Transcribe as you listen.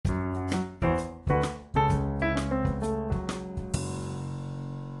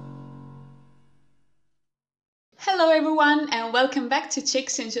Hello, everyone, and welcome back to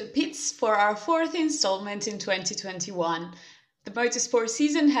Chicks into the Pits for our fourth installment in 2021. The motorsport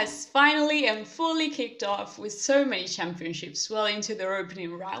season has finally and fully kicked off with so many championships well into their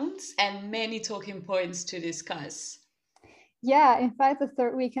opening rounds and many talking points to discuss. Yeah, in fact, the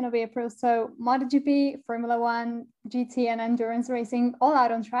third weekend of April, so MotoGP, Formula One, GT, and endurance racing all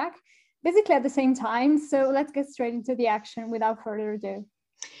out on track, basically at the same time. So let's get straight into the action without further ado.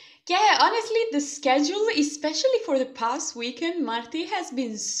 Yeah, honestly, the schedule, especially for the past weekend, Marty, has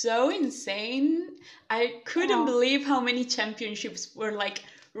been so insane. I couldn't Yeah, believe how many championships were like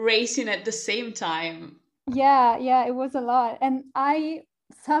racing at the same time. yeah, it was a lot. And I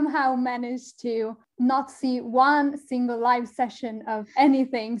somehow managed to not see one single live session of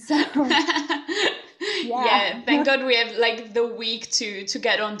anything. So yeah, Yeah, thank God we have like the week to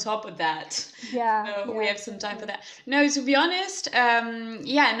get on top of that. So we yeah, have some time for exactly. that. No, to be honest,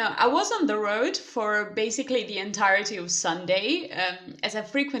 yeah, no, I was on the road for basically the entirety of Sunday, as I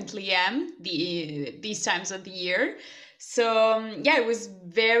frequently am these times of the year. So yeah, it was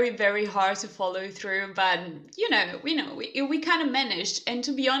very, very hard to follow through, but we kind of managed. And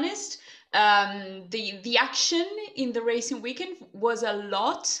to be honest, the action in the racing weekend was a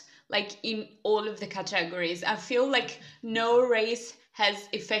lot, like in all of the categories. I feel like no race has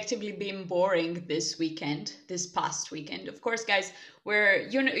effectively been boring this past weekend. Of course, guys, we're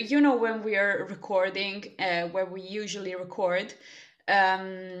when we are recording, where we usually record.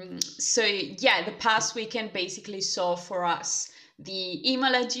 So yeah, the past weekend basically saw for us the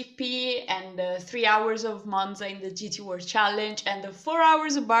Imola GP and the 3 hours of Monza in the GT World Challenge and the 4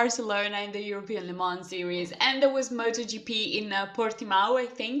 hours of Barcelona in the European Le Mans Series. And there was MotoGP in Portimao, I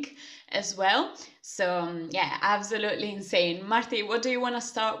think, as well. So yeah, absolutely insane. Marty, what do you want to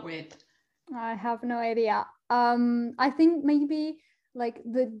start with? I have no idea. I think maybe like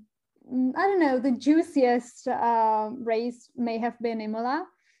I don't know, the juiciest race may have been Imola.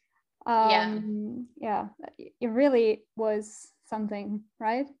 Yeah, Yeah, it really was something,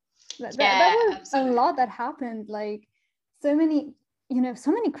 right? That yeah, was a absolutely. lot that happened. Like so many,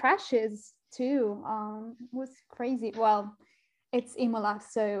 so many crashes too. It was crazy. Well, it's Imola,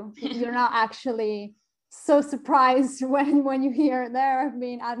 so you're not actually so surprised when you hear there have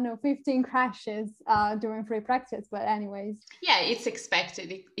been, I don't know, 15 crashes during free practice. But anyways, Yeah, it's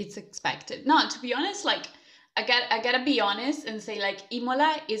expected. It's expected. No, to be honest, like I gotta be honest and say like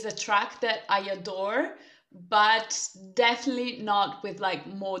Imola is a track that I adore, but definitely not with like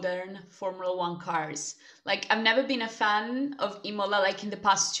modern Formula One cars. Like I've never been a fan of Imola like in the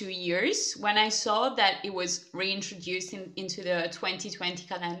past 2 years. When I saw that it was reintroduced into the 2020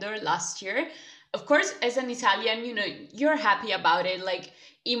 calendar last year, of course, as an Italian, you're happy about it. Like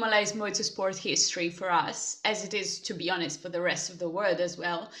Imola is motorsport history for us, as it is, to be honest, for the rest of the world as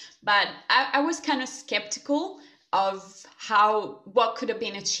well. But I was kind of skeptical of what could have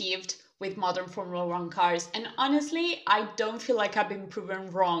been achieved with modern Formula One cars. And honestly, I don't feel like I've been proven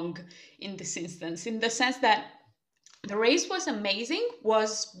wrong in this instance, in the sense that the race was amazing,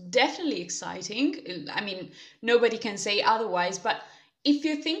 was definitely exciting. I mean, nobody can say otherwise, but if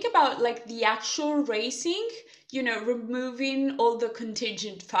you think about like the actual racing, removing all the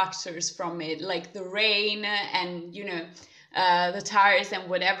contingent factors from it, like the rain and the tires and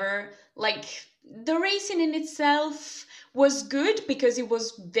whatever, like the racing in itself was good because it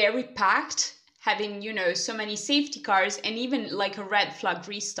was very packed, having so many safety cars and even like a red flag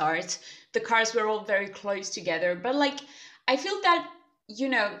restart. The cars were all very close together, but like I feel that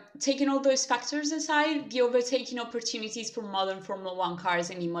taking all those factors aside, the overtaking opportunities for modern Formula One cars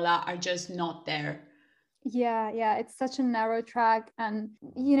in Imola are just not there. yeah, it's such a narrow track, and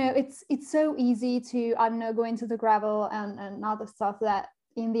it's so easy to, I don't know, go into the gravel and other stuff that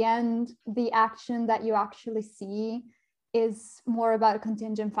in the end the action that you actually see is more about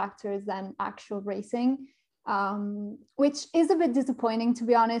contingent factors than actual racing, which is a bit disappointing, to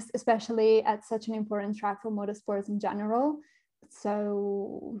be honest, especially at such an important track for motorsports in general.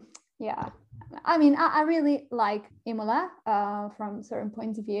 So yeah, I mean, I really like Imola from certain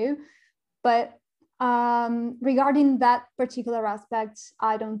points of view, but regarding that particular aspect,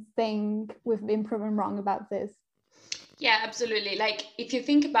 I don't think we've been proven wrong about this. Yeah, absolutely. Like if you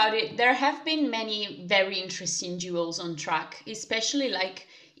think about it, there have been many very interesting duels on track, especially like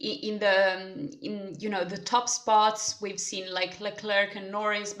in the top spots. We've seen like Leclerc and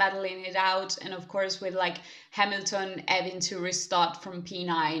Norris battling it out, and of course with like Hamilton having to restart from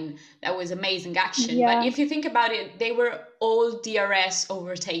P9. That was amazing action. But Yeah, if you think about it, they were all DRS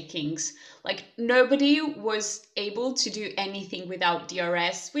overtakings. Like nobody was able to do anything without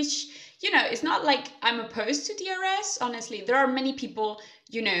DRS, which it's not like I'm opposed to DRS. Honestly, there are many people,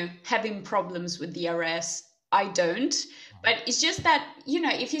 having problems with DRS. I don't. But it's just that, you know,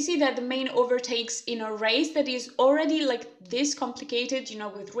 if you see that the main overtakes in a race that is already like this complicated, you know,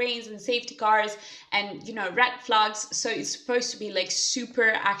 with rains and safety cars and, you know, red flags. So it's supposed to be like super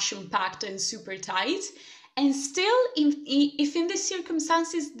action packed and super tight. And still, if in these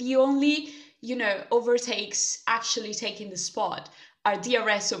circumstances, the only, you know, overtakes actually taking the spot are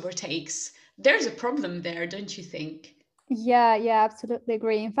DRS overtakes, there's a problem there, don't you think? Yeah, yeah, absolutely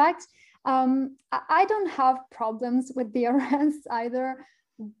agree. In fact, I don't have problems with DRS either,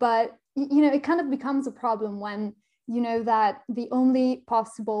 but you know, it kind of becomes a problem when you know that the only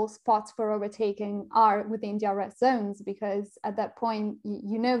possible spots for overtaking are within DRS zones, because at that point,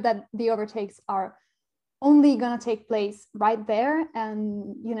 you know that the overtakes are only going to take place right there,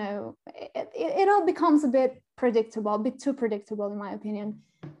 and you know, it all becomes a bit predictable, a bit too predictable in my opinion.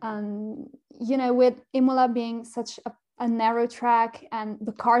 You know, with Imola being such a narrow track and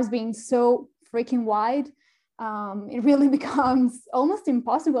the cars being so freaking wide, it really becomes almost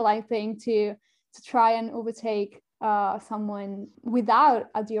impossible, I think, to try and overtake someone without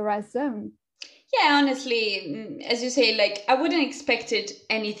a DRS zone. Yeah, honestly, as you say, like I wouldn't expected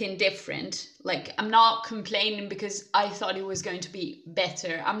anything different. Like I'm not complaining because I thought it was going to be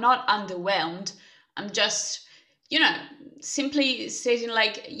better. I'm not underwhelmed. I'm just, you know, simply stating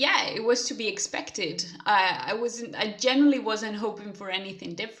like, yeah, it was to be expected. I generally wasn't hoping for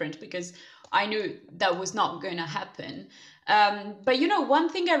anything different because I knew that was not going to happen. But you know, one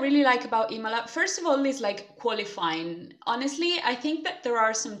thing I really like about Imola, first of all, is like qualifying. Honestly, I think that there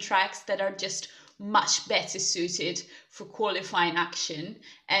are some tracks that are just much better suited for qualifying action,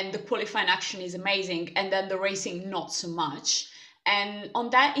 and the qualifying action is amazing, and then the racing not so much. And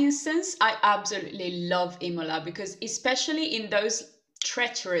on that instance, I absolutely love Imola because, especially in those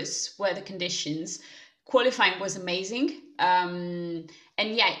treacherous weather conditions, qualifying was amazing. And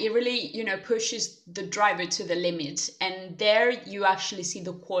yeah, it really, you know, pushes the driver to the limit. And there you actually see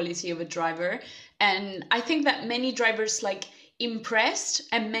the quality of a driver. And I think that many drivers like impressed,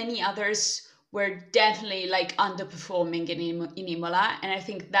 and many others were definitely like underperforming in Imola. And I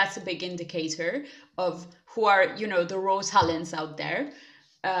think that's a big indicator of who are, you know, the raw talents out there.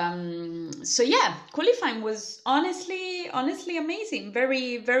 So yeah, qualifying was honestly amazing.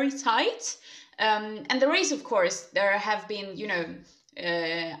 Very, very tight. And the race, of course, there have been, you know,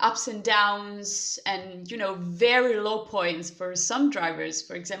 ups and downs and, you know, very low points for some drivers.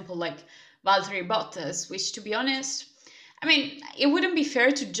 For example, like Valtteri Bottas, which, to be honest, I mean, it wouldn't be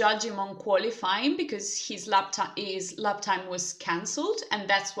fair to judge him on qualifying because his lap time was cancelled, and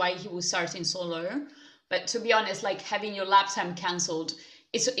that's why he was starting so low. But to be honest, like having your lap time cancelled,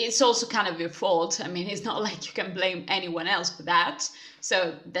 it's also kind of your fault. I mean, it's not like you can blame anyone else for that.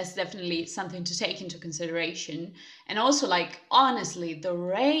 So that's definitely something to take into consideration. And also, like honestly, the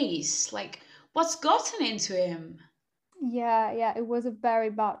race, like what's gotten into him? Yeah, yeah, it was a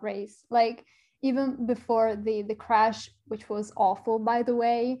very bad race. Like even before the crash, which was awful, by the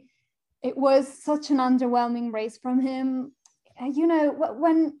way, it was such an underwhelming race from him. You know,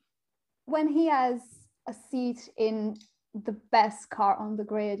 when he has a seat in the best car on the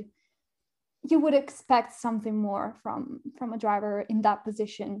grid, you would expect something more from a driver in that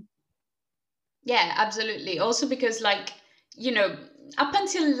position. Yeah, absolutely. Also because like, you know, up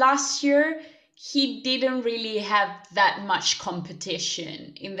until last year, he didn't really have that much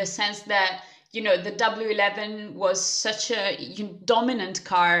competition in the sense that, you know, the W11 was such a dominant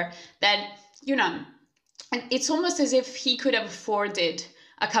car that, you know, and it's almost as if he could have afforded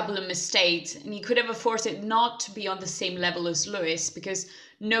a couple of mistakes, and he could have afforded not to be on the same level as Lewis because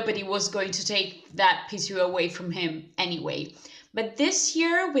nobody was going to take that P2 away from him anyway. But this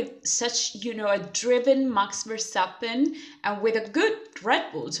year, with such, you know, a driven Max Verstappen and with a good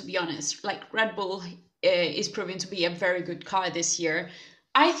Red Bull, to be honest, like Red Bull is proving to be a very good car this year.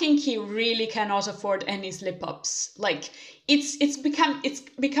 I think he really cannot afford any slip ups. Like it's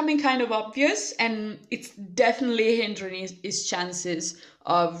becoming kind of obvious, and it's definitely hindering his chances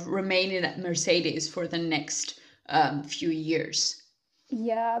of remaining at Mercedes for the next few years.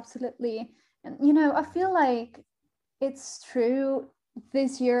 Yeah, absolutely. And you know, I feel like it's true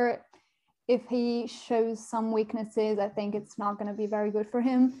this year. If he shows some weaknesses, I think it's not going to be very good for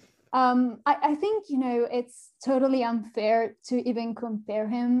him. I think, you know, it's totally unfair to even compare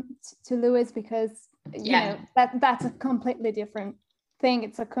him to Lewis because, you Yeah, know, that's a completely different thing.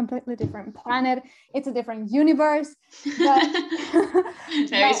 It's a completely different planet. It's a different universe. But, that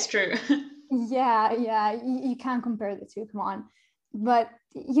but is true. yeah, yeah, you can't compare the two. Come on. But,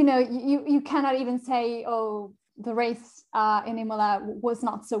 you know, you cannot even say, oh, the race in Imola was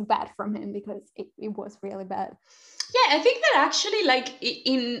not so bad from him, because it was really bad. Yeah, I think that actually, like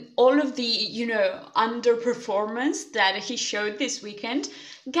in all of the, underperformance that he showed this weekend,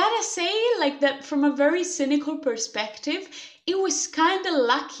 gotta say, like that from a very cynical perspective, it was kind of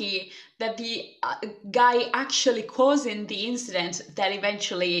lucky that the guy actually causing the incident that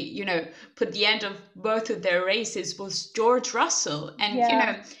eventually, put the end of both of their races was George Russell.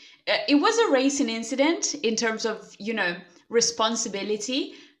 And, it was a racing incident in terms of,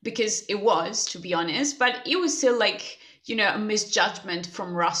 responsibility, because it was, to be honest, but it was still like, a misjudgment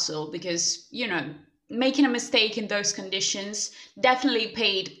from Russell, because, making a mistake in those conditions definitely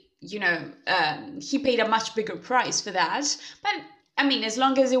paid, he paid a much bigger price for that. But I mean, as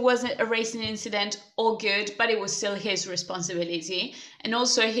long as it wasn't a racing incident, all good, but it was still his responsibility. And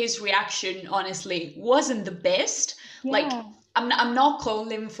also his reaction, honestly, wasn't the best. Yeah. Like, I'm not calling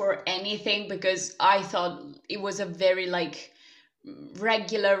him for anything, because I thought it was a very, like,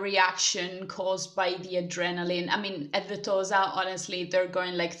 regular reaction caused by the adrenaline. I mean, at the Tosa, honestly, they're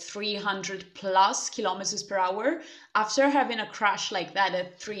going like 300 plus kilometers per hour. After having a crash like that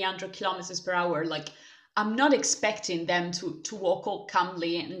at 300 kilometers per hour, like, I'm not expecting them to walk all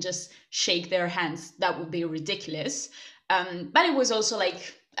calmly and just shake their hands. That would be ridiculous. But it was also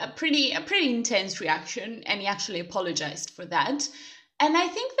like a pretty intense reaction, and he actually apologized for that. And I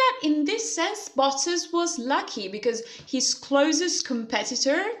think that in this sense, Bottas was lucky, because his closest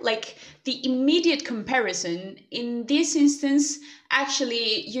competitor, like the immediate comparison in this instance,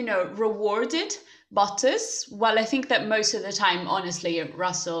 actually, rewarded Bottas. While I think that most of the time, honestly,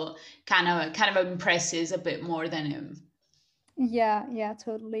 Russell kind of impresses a bit more than him. Yeah,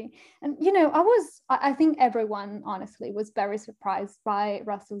 totally. And I think everyone honestly was very surprised by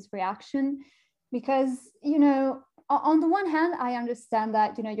Russell's reaction, because on the one hand, I understand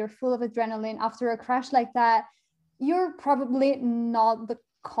that you're full of adrenaline after a crash like that. You're probably not the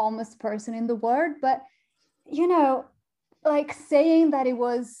calmest person in the world, but like saying that it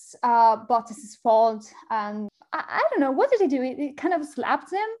was Bottas's fault, and I don't know, what did he do? It kind of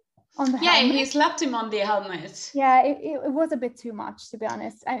slapped him on the helmet. Yeah, he slapped him on the helmet. Yeah, it was a bit too much, to be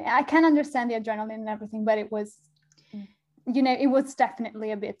honest. I can understand the adrenaline and everything, but it was, it was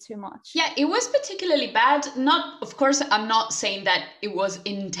definitely a bit too much. Yeah, it was particularly bad. Of course, I'm not saying that it was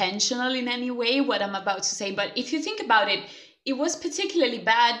intentional in any way, what I'm about to say, but if you think about it, it was particularly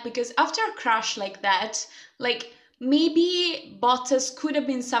bad because after a crash like that, like maybe Bottas could have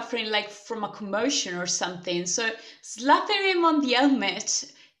been suffering like from a commotion or something. So slapping him on the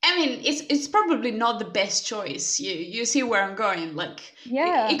helmet, I mean, it's probably not the best choice. You see where I'm going? Like,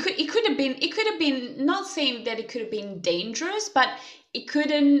 yeah, it could have been not saying that it could have been dangerous, but it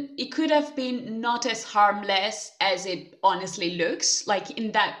could have been not as harmless as it honestly looks like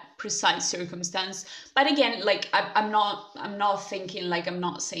in that precise circumstance. But again, like I'm not thinking, like, I'm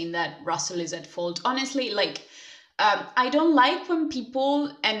not saying that Russell is at fault. Honestly, like. I don't like when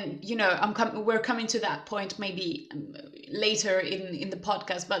people, and we're coming to that point maybe later in the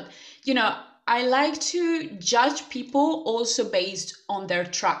podcast, but I like to judge people also based on their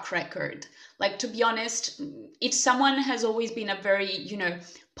track record. Like, to be honest, if someone has always been a very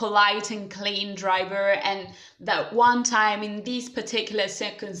polite and clean driver, and that one time in these particular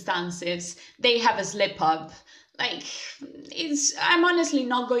circumstances they have a slip up, like, I'm honestly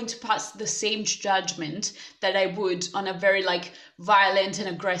not going to pass the same judgment that I would on a very like violent and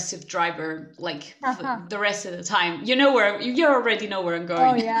aggressive driver, like the rest of the time. You already know where I'm going.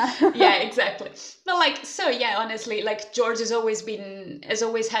 Oh yeah. Yeah, exactly. But like, so yeah, honestly, like George has always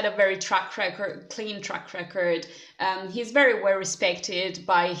had a very clean track record. He's very well respected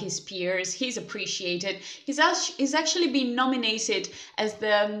by his peers. He's appreciated. He's actually been nominated as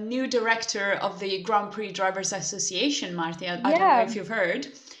the new director of the Grand Prix Drivers Association, Marti. I don't know if you've heard.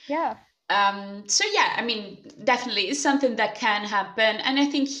 Yeah. So yeah, I mean, definitely it's something that can happen. And I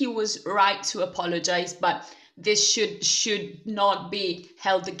think he was right to apologize, but this should not be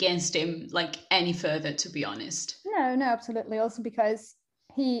held against him like any further, to be honest. No, absolutely. Also because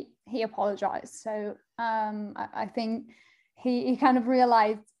he apologized. So I think he kind of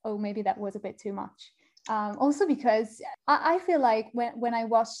realized, oh, maybe that was a bit too much. Also because I feel like when I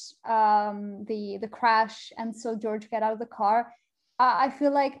watched the crash and saw George get out of the car, I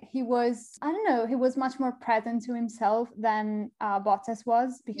feel like he was much more present to himself than Bottas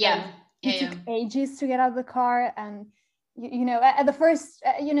was, because he took ages to get out of the car, and at the first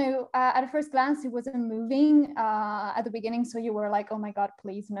glance, it wasn't moving at the beginning, so you were like, oh my god,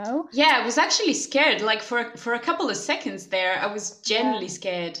 please no. Yeah, I was actually scared. Like for a couple of seconds there, I was genuinely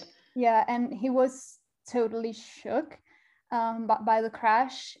scared. Yeah, and he was totally shook. by the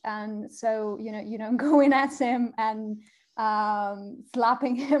crash, and so going at him and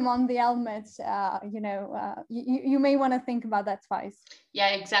slapping him on the helmet, you may want to think about that twice.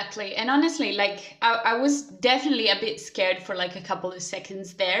 Yeah, exactly. And honestly, like I was definitely a bit scared for like a couple of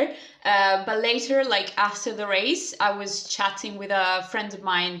seconds there. But later, like after the race, I was chatting with a friend of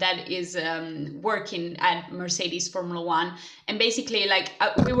mine that is working at Mercedes Formula One. And basically, like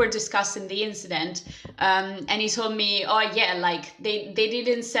we were discussing the incident. And he told me, oh, yeah, like they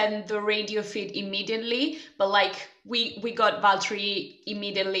didn't send the radio feed immediately, but like we got Valtteri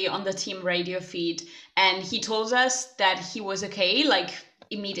immediately on the team radio feed, and he told us that he was okay, like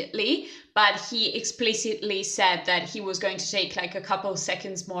immediately, but he explicitly said that he was going to take like a couple of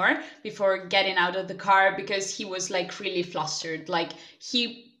seconds more before getting out of the car because he was like really flustered. Like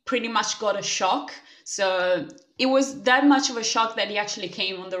he pretty much got a shock. So it was that much of a shock that he actually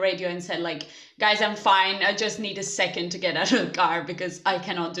came on the radio and said like, guys, I'm fine. I just need a second to get out of the car because I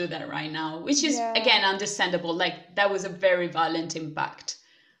cannot do that right now, which is, again, understandable. Like that was a very violent impact.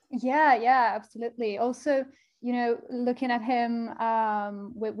 Yeah, absolutely. Also, looking at him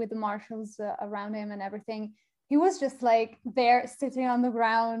with the marshals around him and everything, he was just like there sitting on the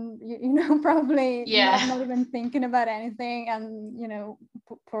ground, probably not even thinking about anything. And,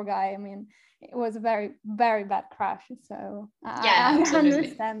 poor guy. I mean, it was a very, very bad crash. So I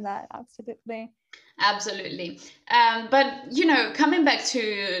understand that. Absolutely. But, coming back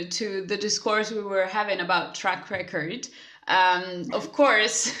to the discourse we were having about track record, of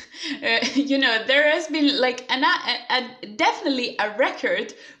course, there has been like definitely a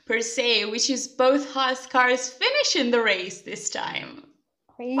record per se, which is both Haas cars finishing the race this time.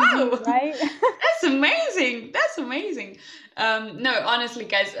 Crazy, wow, right? That's amazing. No, honestly,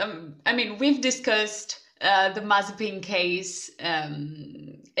 guys, I mean, we've discussed the Mazepin case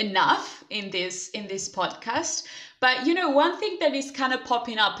enough in this podcast, but one thing that is kind of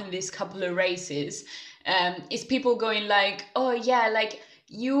popping up in these couple of races is people going like, oh yeah, like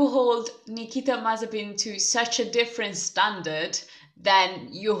you hold Nikita Mazepin to such a different standard than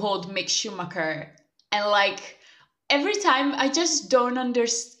you hold Mick Schumacher. And like every time I just don't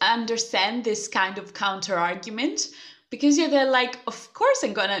understand this kind of counter argument, because they're like, of course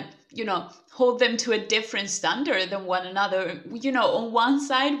I'm gonna, hold them to a different standard than one another. On one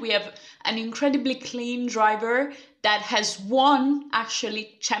side we have an incredibly clean driver that has won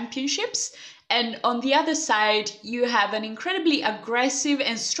actually championships. And on the other side, you have an incredibly aggressive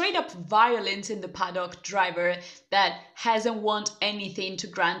and straight up violent in the paddock driver that hasn't won anything to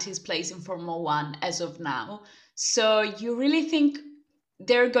grant his place in Formula One as of now. So you really think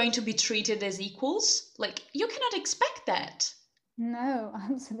they're going to be treated as equals? Like, you cannot expect that. No,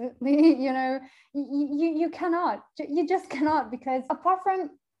 absolutely. You cannot. You just cannot, because apart from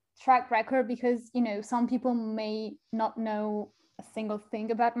track record, because, some people may not know a single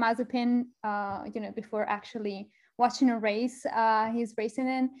thing about Mazepin, before actually watching a race he's racing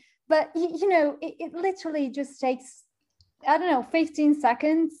in. But, it literally just takes, 15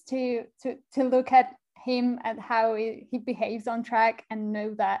 seconds to look at him and how he behaves on track and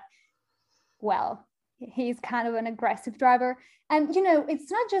know that, well, he's kind of an aggressive driver. And,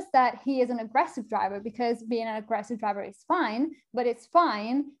 it's not just that he is an aggressive driver, because being an aggressive driver is fine, but it's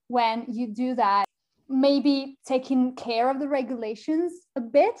fine when you do that, maybe taking care of the regulations a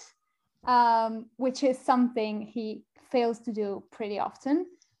bit, which is something he fails to do pretty often.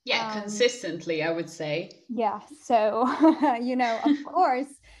 Yeah, consistently, I would say. Yeah, so, of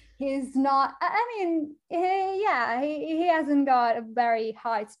course, he's not, he hasn't got a very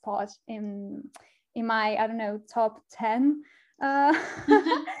high spot in my, top 10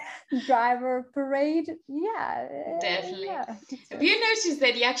 driver parade. Definitely. Yeah. Have you noticed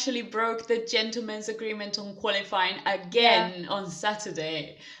that he actually broke the gentleman's agreement on qualifying again on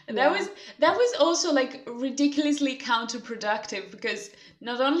Saturday? And that was also like ridiculously counterproductive, because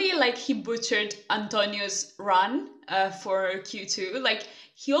not only like he butchered Antonio's run for Q2, like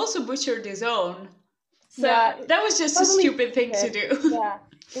he also butchered his own. So that was just totally a stupid thing to do. Yeah,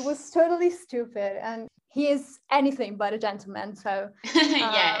 it was totally stupid. And he is anything but a gentleman. So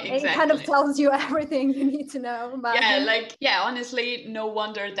exactly. It kind of tells you everything you need to know about him. Honestly, no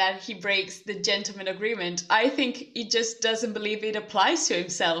wonder that he breaks the gentleman agreement. I think he just doesn't believe it applies to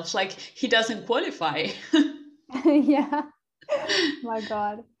himself. Like, he doesn't qualify. Yeah. My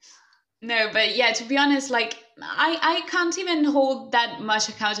God. No, but yeah, to be honest, like I can't even hold that much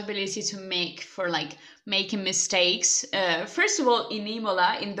accountability to Mick for like making mistakes. First of all, in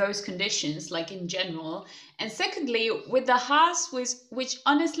Imola, in those conditions, like in general, and secondly, with the Haas, which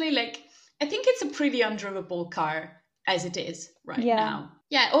honestly, like I think it's a pretty undrivable car. as it is right Yeah. now.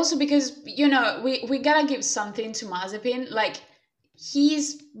 Yeah, also because, you know, we gotta give something to Mazepin. Like,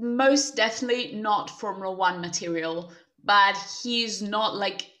 he's most definitely not Formula One material, but he's not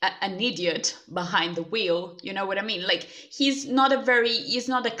like an idiot behind the wheel. You know what I mean? Like, he's not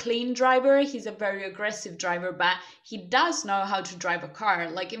a clean driver. He's a very aggressive driver, but he does know how to drive a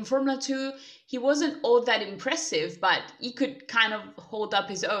car. Like in Formula 2, he wasn't all that impressive, but he could kind of hold up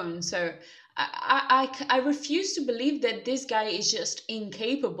his own. So I refuse to believe that this guy is just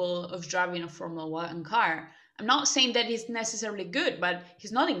incapable of driving a Formula One car. I'm not saying that he's necessarily good, but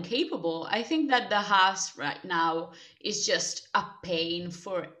he's not incapable. I think that the Haas right now is just a pain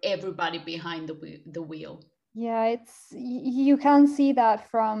for everybody behind the wheel. Yeah, you can see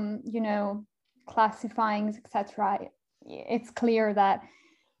that from, you know, classifyings, etc. It's clear that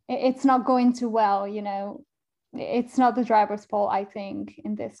it's not going too well, you know. It's not the driver's fault, I think,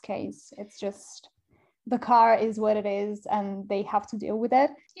 in this case. It's just the car is what it is and they have to deal with it.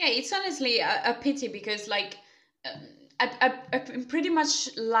 Yeah, it's honestly a pity because, like, um, I pretty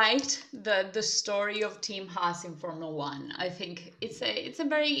much liked the story of Team Haas in Formula One. I think it's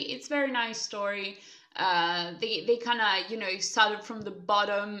very nice story. They kind of, you know, started from the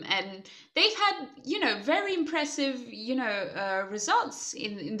bottom, and they've had, you know, very impressive, you know, results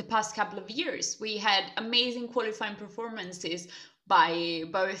in the past couple of years. We had amazing qualifying performances by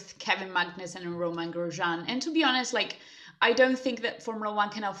both Kevin Magnussen and Romain Grosjean, and to be honest, like, I don't think that Formula One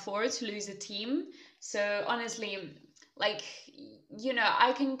can afford to lose a team. So honestly, like, you know,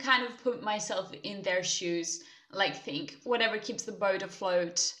 I can kind of put myself in their shoes, like, think whatever keeps the boat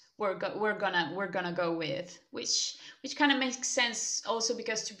afloat, we're gonna go with, which kind of makes sense also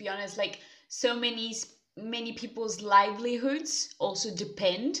because, to be honest, like, so many people's livelihoods also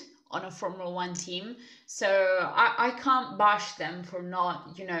depend on a Formula One team. So I can't bash them for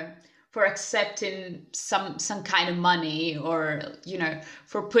not, you know, for accepting some kind of money, or, you know,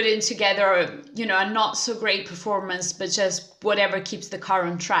 for putting together, you know, a not so great performance, but just whatever keeps the car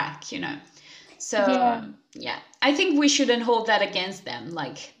on track, you know. Yeah. So yeah, I think we shouldn't hold that against them.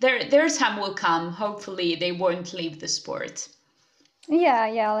 Like, their time will come. Hopefully they won't leave the sport.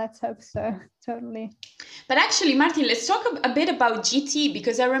 Yeah, let's hope so. Totally. But actually, Martin, let's talk a bit about GT,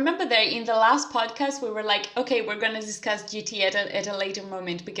 because I remember that in the last podcast we were like, okay, we're going to discuss GT at a later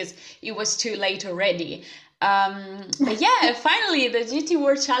moment because it was too late already. But yeah, finally the GT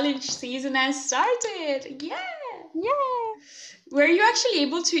World Challenge season has started. Yeah. Yeah. Were you actually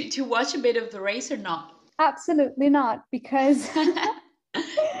able to watch a bit of the race or not? Absolutely not, because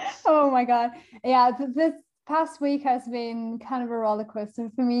oh my God. Yeah, this past week has been kind of a roller coaster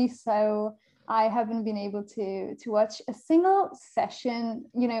for me. So I haven't been able to watch a single session,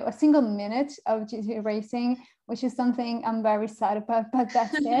 you know, a single minute of GT racing, which is something I'm very sad about, but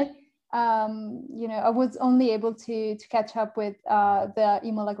that's it. You know, I was only able to catch up with the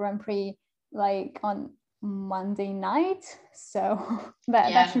Imola Grand Prix like on Monday night. So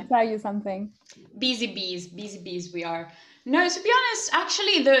that should tell you something. Busy bees we are. No, to be honest,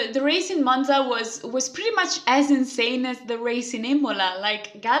 actually the race in Monza was pretty much as insane as the race in Imola.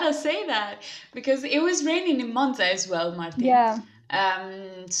 Like, gotta say that, because it was raining in Monza as well, Martin. Yeah.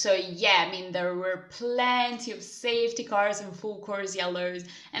 So yeah, I mean, there were plenty of safety cars and full course yellows,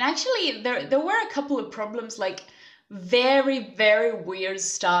 and actually there were a couple of problems, like very, very weird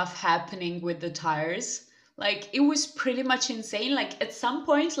stuff happening with the tires. Like, it was pretty much insane. Like, at some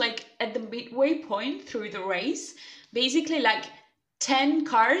point, like at the midway point through the race, basically like 10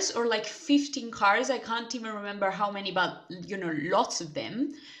 cars or like 15 cars, I can't even remember how many, but, you know, lots of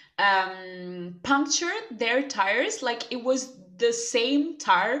them, punctured their tires. Like, it was the same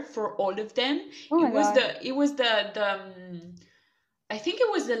tire for all of them. Oh It was my God. I think it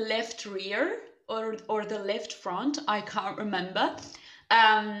was the left rear or the left front. I can't remember.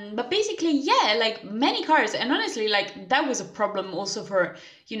 But basically, yeah, like many cars, and honestly, like that was a problem also for,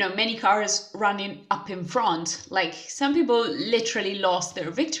 you know, many cars running up in front. Like, some people literally lost their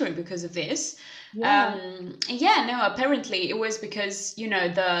victory because of this. Yeah. Yeah, no, apparently it was because, you know,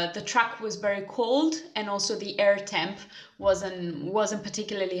 the track was very cold, and also the air temp wasn't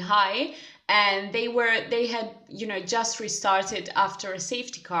particularly high, and they had, you know, just restarted after a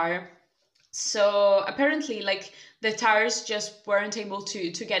safety car. So apparently, like, the tires just weren't able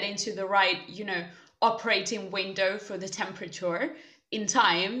to get into the right, you know, operating window for the temperature in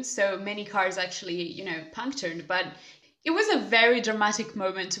time. So many cars actually, you know, punctured. But it was a very dramatic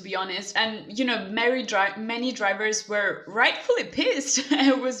moment, to be honest. And, you know, many drivers were rightfully pissed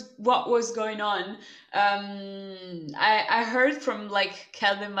at what was going on. I heard from like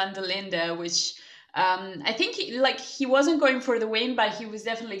Kelvin van der Linde, which I think he wasn't going for the win, but he was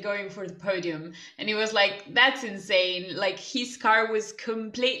definitely going for the podium. And he was like, that's insane. Like his car was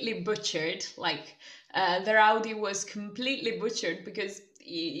completely butchered. Like their Audi was completely butchered because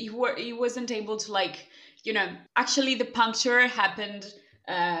he wasn't able to actually the puncture happened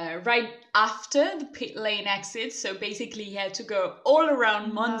right after the pit lane exit. So basically he had to go all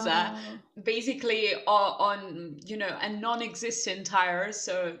around Monza, basically on a non-existent tire.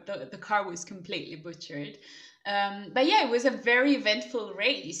 So the car was completely butchered. But yeah, it was a very eventful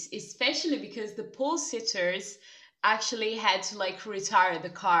race, especially because the pole sitters actually had to retire the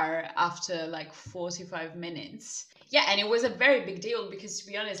car after 45 minutes. Yeah, and it was a very big deal because, to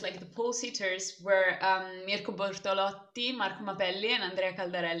be honest, the pole sitters were Mirko Bortolotti, Marco Mapelli, and Andrea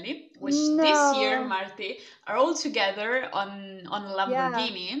Caldarelli, which this year, Marti, are all together on a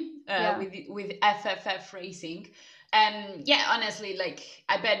Lamborghini with FFF Racing. And yeah, honestly,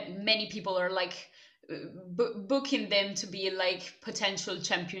 I bet many people are booking them to be potential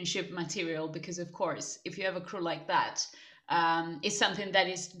championship material because, of course, if you have a crew like that, it's something that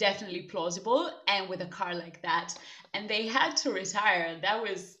is definitely plausible, and with a car like that, and they had to retire. That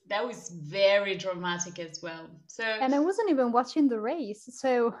was very dramatic as well. So, and I wasn't even watching the race,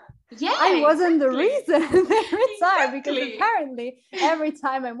 so yeah, I wasn't the reason they retire, Exactly. because apparently every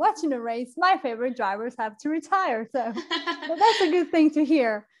time I'm watching a race, my favorite drivers have to retire. So that's a good thing to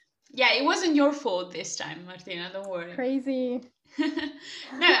hear. Yeah, it wasn't your fault this time, Martina. Don't worry. Crazy.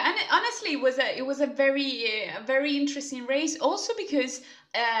 No, and honestly, it was a very interesting race. Also because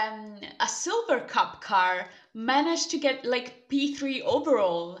a Silver Cup car managed to get P3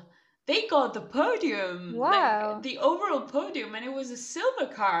 overall. They got the podium, Wow. the overall podium, and it was a silver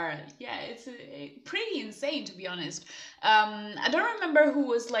car. Yeah, it's pretty insane, to be honest. I don't remember who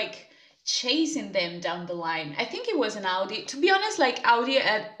was chasing them down the line. I think it was an Audi. To be honest, Audi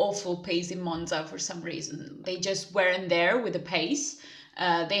had awful pace in Monza for some reason. They just weren't there with the pace.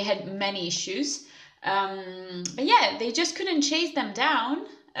 They had many issues. But yeah, they just couldn't chase them down.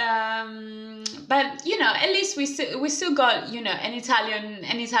 But at least we still got an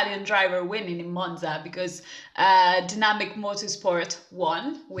Italian driver winning in Monza, because Dynamic Motorsport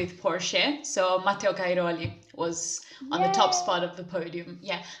won with Porsche. So Matteo Cairoli was on the top spot of the podium.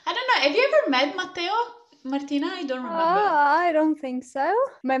 Yeah, I don't know. Have you ever met Matteo? Martina, I don't remember. I don't think so.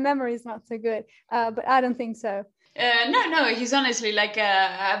 My memory is not so good, but I don't think so. No, he's honestly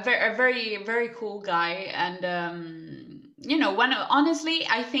a very, very cool guy, and honestly,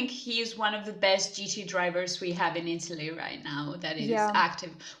 I think he is one of the best GT drivers we have in Italy right now that is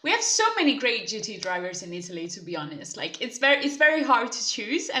active. We have so many great GT drivers in Italy, to be honest. It's very hard to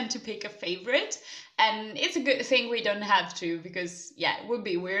choose and to pick a favorite. And it's a good thing we don't have to, because it would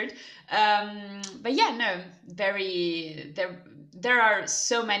be weird. But yeah, no, there are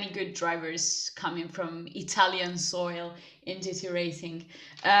so many good drivers coming from Italian soil in GT racing.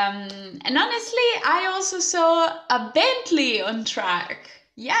 And honestly, I also saw a Bentley on track.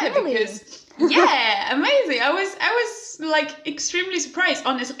 Yeah, really? Because amazing. I was extremely surprised.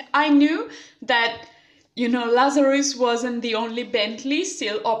 Honestly, I knew that Lazarus wasn't the only Bentley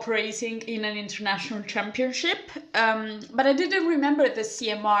still operating in an international championship. But I didn't remember the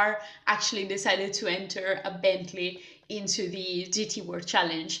CMR actually decided to enter a Bentley into the GT World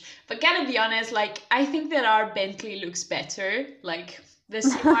Challenge. But gotta be honest, I think that our Bentley looks better. The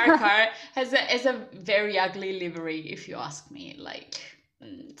CMR car has a very ugly livery, if you ask me.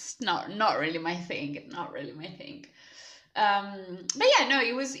 It's not really my thing. Not really my thing. But yeah, no,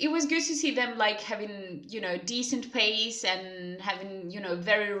 it was good to see them having decent pace and having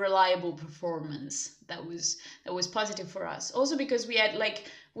very reliable performance. That was positive for us. Also because we had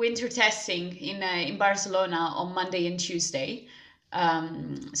winter testing in Barcelona on Monday and Tuesday,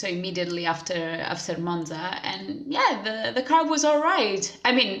 so immediately after Monza, and yeah, the car was all right.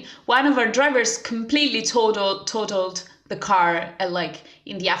 I mean, one of our drivers completely totaled the car at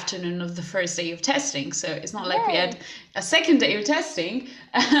in the afternoon of the first day of testing, so it's not we had a second day of testing.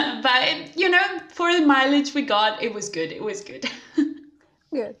 But for the mileage we got, it was good.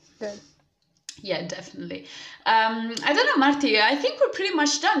 Good. Yeah, definitely. I don't know, Marti, I think we're pretty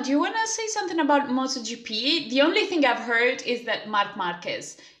much done. Do you want to say something about MotoGP? The only thing I've heard is that Marc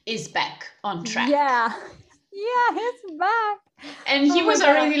Marquez is back on track. Yeah, he's back. And he was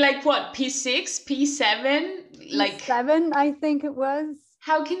already what, P6, P7? P7, I think it was.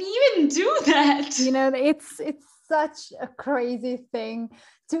 How can he even do that? It's such a crazy thing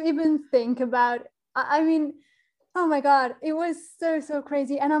to even think about. I mean, oh my God, it was so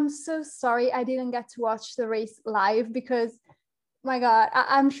crazy. And I'm so sorry I didn't get to watch the race live, because My God,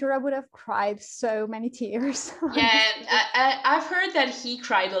 I'm sure I would have cried so many tears. Yeah, Honestly. I've heard that he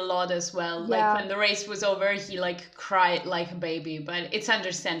cried a lot as well. Like Yeah, when the race was over, he like cried like a baby, but it's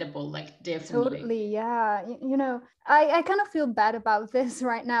understandable, like definitely. totally. Yeah. I kind of feel bad about this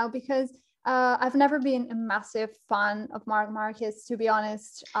right now because I've never been a massive fan of Marc Marquez, to be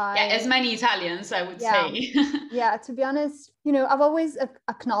honest. Yeah, as many Italians, I would Yeah, say. yeah, to be honest, I've always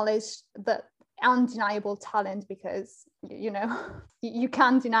acknowledged the undeniable talent because, you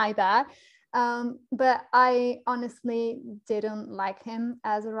can't deny that. But I honestly didn't like him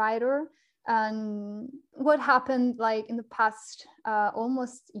as a writer. And what happened like in the past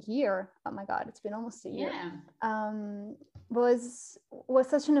almost year, oh my God, it's been almost a year, Yeah. um, was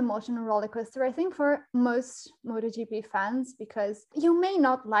such an emotional roller coaster, I think, for most MotoGP fans, because you may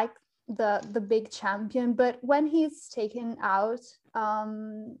not like the big champion, but when he's taken out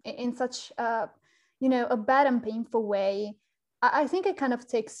in such a bad and painful way, I think it kind of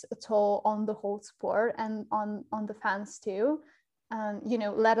takes a toll on the whole sport and on the fans too, and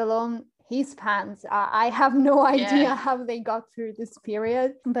let alone his fans. I have no Yeah. idea how they got through this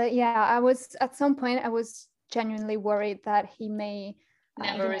period, but yeah, I was at some point I was genuinely worried that he may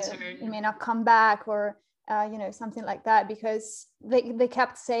Never he return. may not come back, or something like that, because they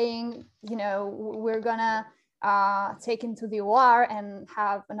kept saying, we're gonna take him to the OR and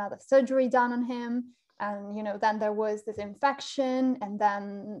have another surgery done on him. And then there was this infection, and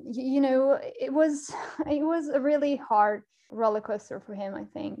then it was it was a really hard roller coaster for him, I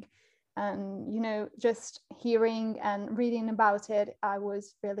think. And just hearing and reading about it, I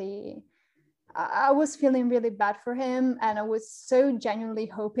was feeling really bad for him, and I was so genuinely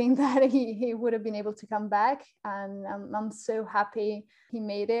hoping that he would have been able to come back. And I'm so happy he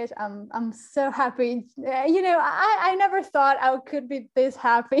made it. I'm so happy. I never thought I could be this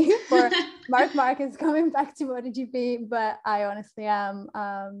happy for Marc Marquez coming back to MotoGP, but I honestly am.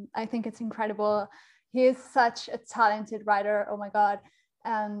 I think it's incredible. He is such a talented rider. Oh my God.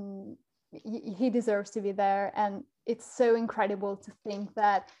 And he deserves to be there. And it's so incredible to think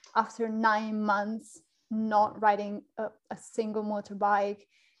that after 9 months not riding a single motorbike,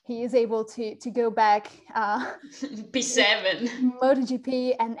 he is able to go back P7.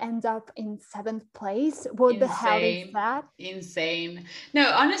 MotoGP and end up in 7th place. What the hell is Insane. that? Insane. No,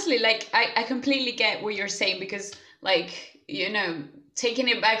 honestly, like I completely get what you're saying because like, taking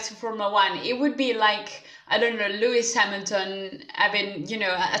it back to Formula One, it would be like, I don't know, Lewis Hamilton having,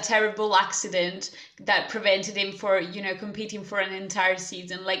 a terrible accident that prevented him for, competing for an entire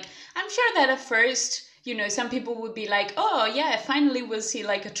season. Like, I'm sure that at first, some people would be like, oh yeah, finally we'll see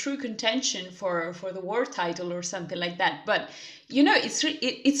like a true contention for the world title or something like that. But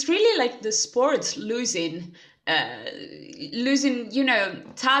it's really like the sports uh losing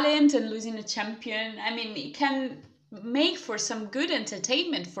talent and losing a champion. I mean, it can make for some good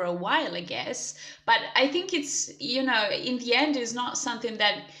entertainment for a while, I guess, but I think it's in the end is not something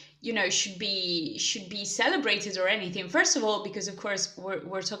that should be celebrated or anything. First of all, because of course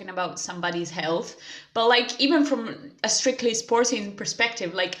we're talking about somebody's health, but like even from a strictly sporting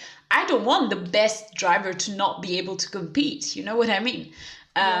perspective, like I don't want the best driver to not be able to compete, you know what I mean?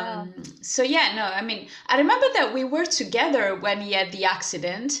 Yeah, So yeah, no, I mean, I remember that we were together when he had the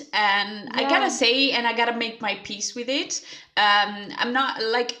accident, and I yeah, gotta say, and I gotta make my peace with it. I'm not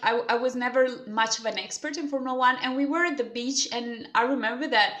like I was never much of an expert in Formula One, and we were at the beach, and I remember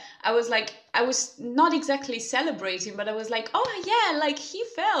that I was not exactly celebrating, but I was like, oh yeah, like he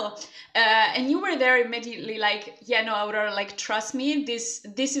fell, and you were there immediately, like, yeah, no, Aurora, like trust me, this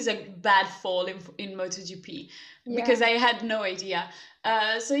is a bad fall in MotoGP, because yeah. I had no idea.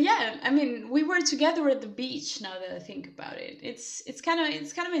 So yeah, I mean, we were together at the beach. Now that I think about it, it's kind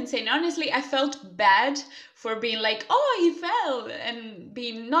of insane. Honestly, I felt bad for being like, oh, he fell, and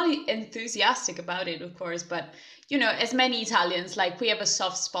being not enthusiastic about it, of course. But as many Italians, like we have a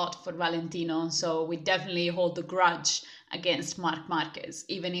soft spot for Valentino, so we definitely hold the grudge against Marc Marquez,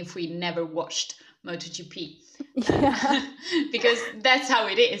 even if we never watched MotoGP. Yeah. Because that's how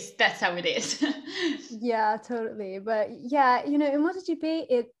it is. That's how it is. Yeah, totally. But yeah, in MotoGP,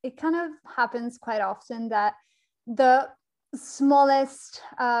 it kind of happens quite often that the smallest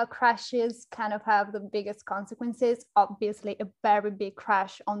crashes kind of have the biggest consequences. Obviously, a very big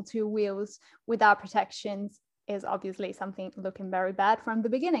crash on two wheels without protections is obviously something looking very bad from the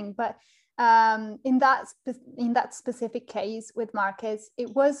beginning. But in that specific case with Marquez,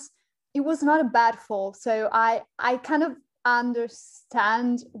 it was not a bad fall. So I kind of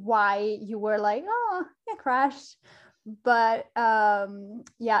understand why you were like, oh, it crashed. but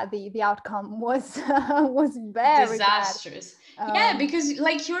yeah, the outcome was was very Disastrous. bad. Yeah, because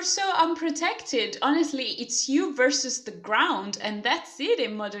like you're so unprotected. Honestly, it's you versus the ground, and that's it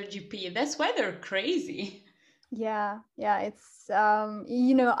in MotoGP. That's why they're crazy. Yeah, yeah, it's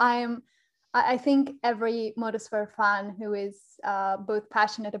you know, I think every motorsport fan who is both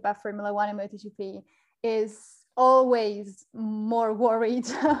passionate about Formula One and MotoGP is always more worried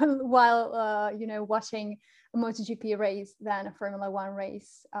while you know, watching a MotoGP race than a Formula One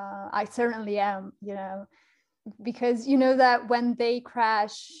race. I certainly am, you know, because you know that when they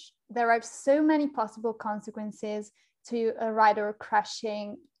crash, there are so many possible consequences to a rider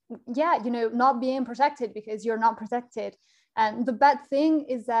crashing. Yeah, you know, not being protected because you're not protected. And the bad thing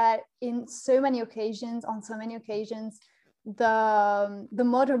is that in so many occasions, on so many occasions, the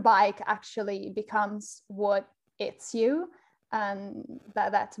motorbike actually becomes what hits you, and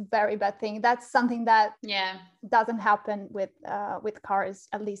that's a very bad thing. That's something that Yeah. doesn't happen with cars,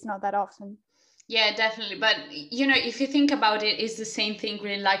 at least not that often. Yeah, definitely. But you know, if you think about it, it's the same thing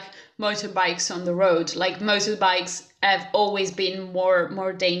really like motorbikes on the road. Like motorbikes have always been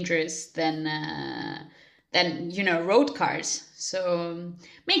more dangerous than you know road cars. So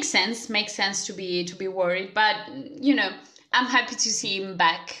makes sense to be worried. But you know, I'm happy to see him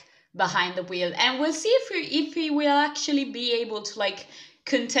back behind the wheel, and we'll see if he will actually be able to like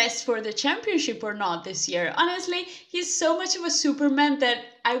contest for the championship or not this year. Honestly, he's so much of a Superman that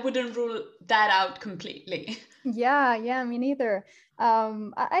I wouldn't rule that out completely. Yeah, yeah, me neither.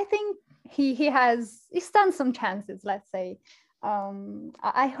 I think he stands some chances, let's say.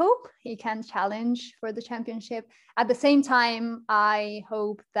 I hope he can challenge for the championship. At the same time, I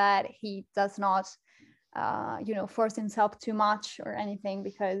hope that he does not, you know, force himself too much or anything,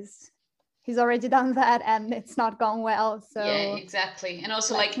 because he's already done that and it's not gone well. Yeah, So exactly. And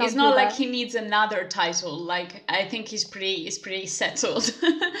also let's like it's not do not like that. he needs another title. Like I think he's pretty settled.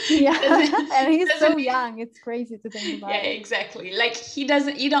 Yeah, and he's so Doesn't young. It's crazy to think yeah, about it. exactly. Like he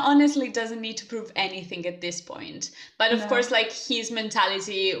don't, honestly doesn't need to prove anything at this point. But of No. course, like his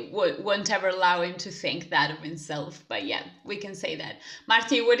mentality won't ever allow him to think that of himself. But yeah, we can say that.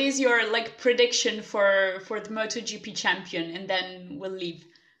 Marty, what is your like prediction for the MotoGP champion? And then we'll leave.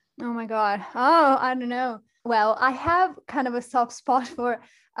 Oh my God. Oh, I don't know. Well, I have kind of a soft spot for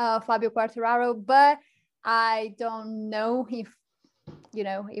Fabio Quartararo, but I don't know if, you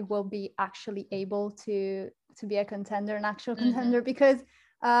know, it will be actually able to be a contender, an actual contender, because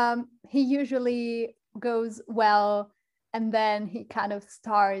he usually goes well and then he kind of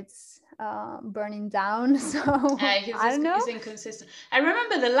starts burning down. So I don't know. He's inconsistent. I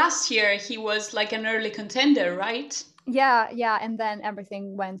remember the last year he was like an early contender, right? Yeah, yeah, and then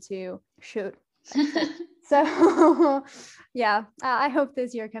everything went to shoot, let's say. So yeah, I hope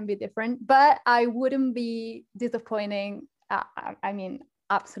this year can be different, but I wouldn't be disappointing. I mean,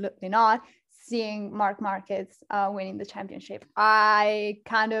 absolutely not, seeing Mark Marquez winning the championship. I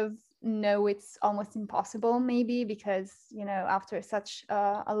kind of know it's almost impossible, maybe because, you know, after such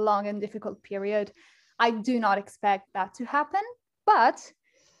a long and difficult period, I do not expect that to happen, but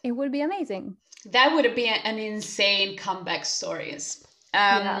it would be amazing. That would be an insane comeback stories.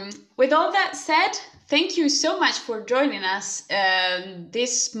 Yeah. With all that said, thank you so much for joining us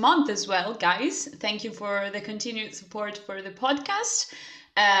this month as well, guys. Thank you for the continued support for the podcast.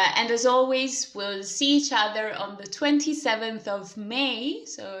 And as always, we'll see each other on the 27th of May,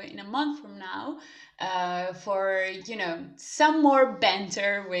 so in a month from now, for, you know, some more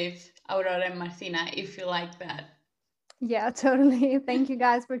banter with Aurora and Martina, if you like that. Yeah, totally. Thank you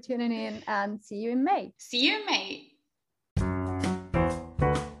guys for tuning in, and see you in May. See you in May.